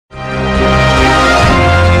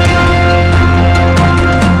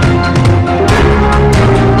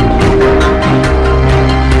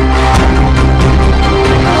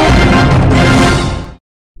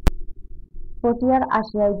পটিয়ার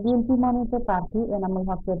আশিয়ায় BNP মনোনীত প্রার্থী এনামুল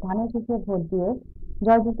হককে ধানের শীষে ভোট দিয়ে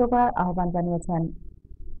জয়যুক্ত করার আহ্বান জানিয়েছেন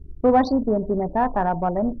প্রবাসী বিএনপি নেতা। তারা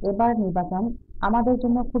বলেন, এবার নির্বাচন আমাদের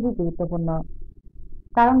জন্য খুবই গুরুত্বপূর্ণ,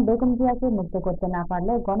 কারণ বেগম জিয়াকে মুক্ত করতে না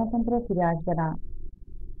পারলে গণতন্ত্র ফিরে আসবে না।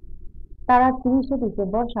 তারা ৩০শে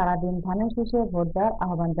ডিসেম্বর সারাদিন ধানের শীষে ভোট দেওয়ার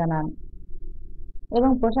আহ্বান জানান এবং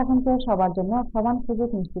প্রশাসনকে সবার জন্য সমান সুযোগ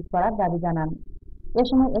নিশ্চিত করার দাবি জানান। এ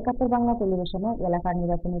সময় ৭১ বাংলা টেলিভিশনে এলাকার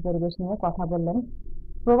নির্বাচনী পরিবেশ নিয়ে কথা বললেন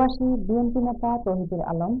প্রবাসী বিএনপি নেতা তৌহিদুল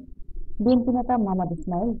আলম, বিএনপি নেতা মোহাম্মদ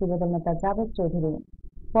ইসমাইল, যুবদল নেতা জাভেদ চৌধুরী।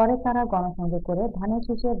 পরে তারা গণসংযোগ করে ধানের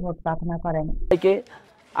শীষে ভোট প্রার্থনা করেন।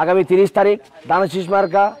 আগামী ৩০ তারিখ ধানের শীষ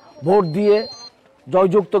মার্কা ভোট দিয়ে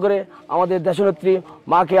জয়যুক্ত করে আমাদের দেশনেত্রী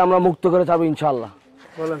মাকে আমরা মুক্ত করে যাবো ইনশাআল্লাহ।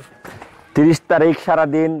 ৩০ তারিখ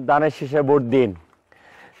সারাদিন ধানের শীষে ভোট দিন।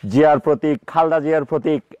 জিয়ার প্রতীক, খালদা জিয়ার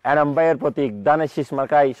প্রতীক, এনাম ভাইয়ের প্রতীক ধানের শীষ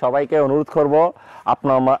মার্কায় সবাইকে অনুরোধ করব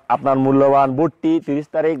আপনার মূল্যবান ভোটটি ৩০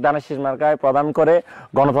 তারিখ ধানের শীষ মার্কায় প্রদান করে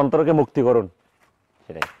গণতন্ত্রকে মুক্তি করুন।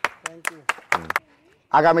 সেটাই।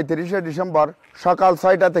 আগামী ৩০শে ডিসেম্বর সকাল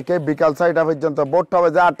 ৬টা থেকে বিকাল ৬টা পর্যন্ত ভোট হবে,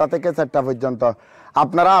 যে ৮টা থেকে ৪টা পর্যন্ত।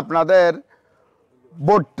 আপনারা আপনাদের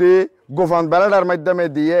ভোটটি গোপন ব্যালটের মাধ্যমে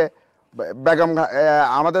দিয়ে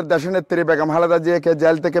আমাদের দেশনেত্রী বেগম খালেদা জিয়াকে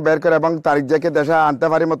জেল থেকে বের করে এবং তারিখ জিয়াকে দেশে আনতে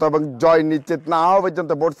পারি মতো এবং জয় নিশ্চিত না হওয়া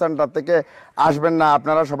পর্যন্ত ভোট সেন্টার থেকে আসবেন না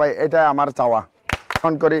আপনারা সবাই, এটাই আমার চাওয়া।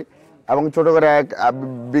 ফোন করি এবং ছোট করে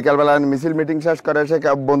বিকালবেলা মিছিল মিটিং শেষ করে সে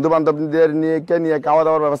বন্ধু বান্ধবদের নিয়ে খাওয়া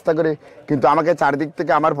দাওয়ার ব্যবস্থা করি, কিন্তু আমাকে চারদিক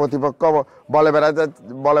থেকে আমার প্রতিপক্ষ বলে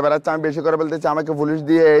বেড়াচ্ছে। আমি বেশি করে বলতেছি আমাকে পুলিশ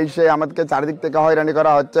দিয়ে এসে আমাকে চারদিক থেকে হয়রানি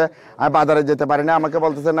করা হচ্ছে। আমি বাজারে যেতে পারি না, আমাকে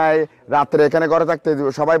বলতেছে না রাত্রে এখানে ঘরে থাকতে দিব,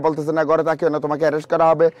 সবাই বলতেছে না ঘরে থাকিও না, তোমাকে অ্যারেস্ট করা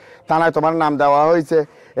হবে, থানায় তোমার নাম দেওয়া হয়েছে।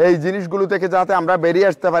 এই জিনিসগুলো থেকে যাতে আমরা বেরিয়ে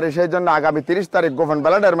আসতে পারি সেই জন্য আগামী ৩০ তারিখ গোপন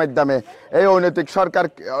ব্যালটের মাধ্যমে এই অনৈতিক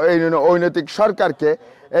সরকারকে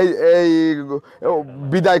এই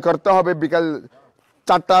বিদায় করতে হবে। বিকাল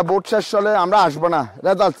 ৪টা ভোট শেষ হলে আমরা আসবো না,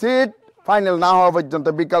 রেজাল্ট সিট ফাইনাল না হওয়া পর্যন্ত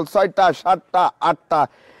বিকাল ৬টা ৭টা ৮টা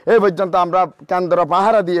এই পর্যন্ত আমরা কেন্দ্র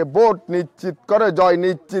পাহারা দিয়ে ভোট নিশ্চিত করে জয়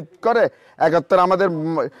নিশ্চিত করে ৭১ আমাদের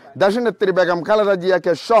দেশনেত্রী বেগম খালেদা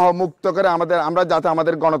জিয়াকে সহ মুক্ত করে আমরা যাতে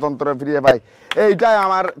আমাদের গণতন্ত্র ফিরিয়ে পাই, এইটাই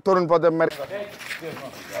আমার তরুণ প্রজন্মের।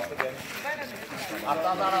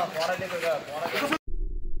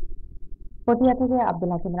 পটিয়া থেকে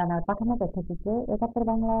আব্দুল হাকিম রানার পাঠানো তথ্যচিত্রে ৭১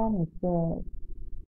 বাংলা নিউজ।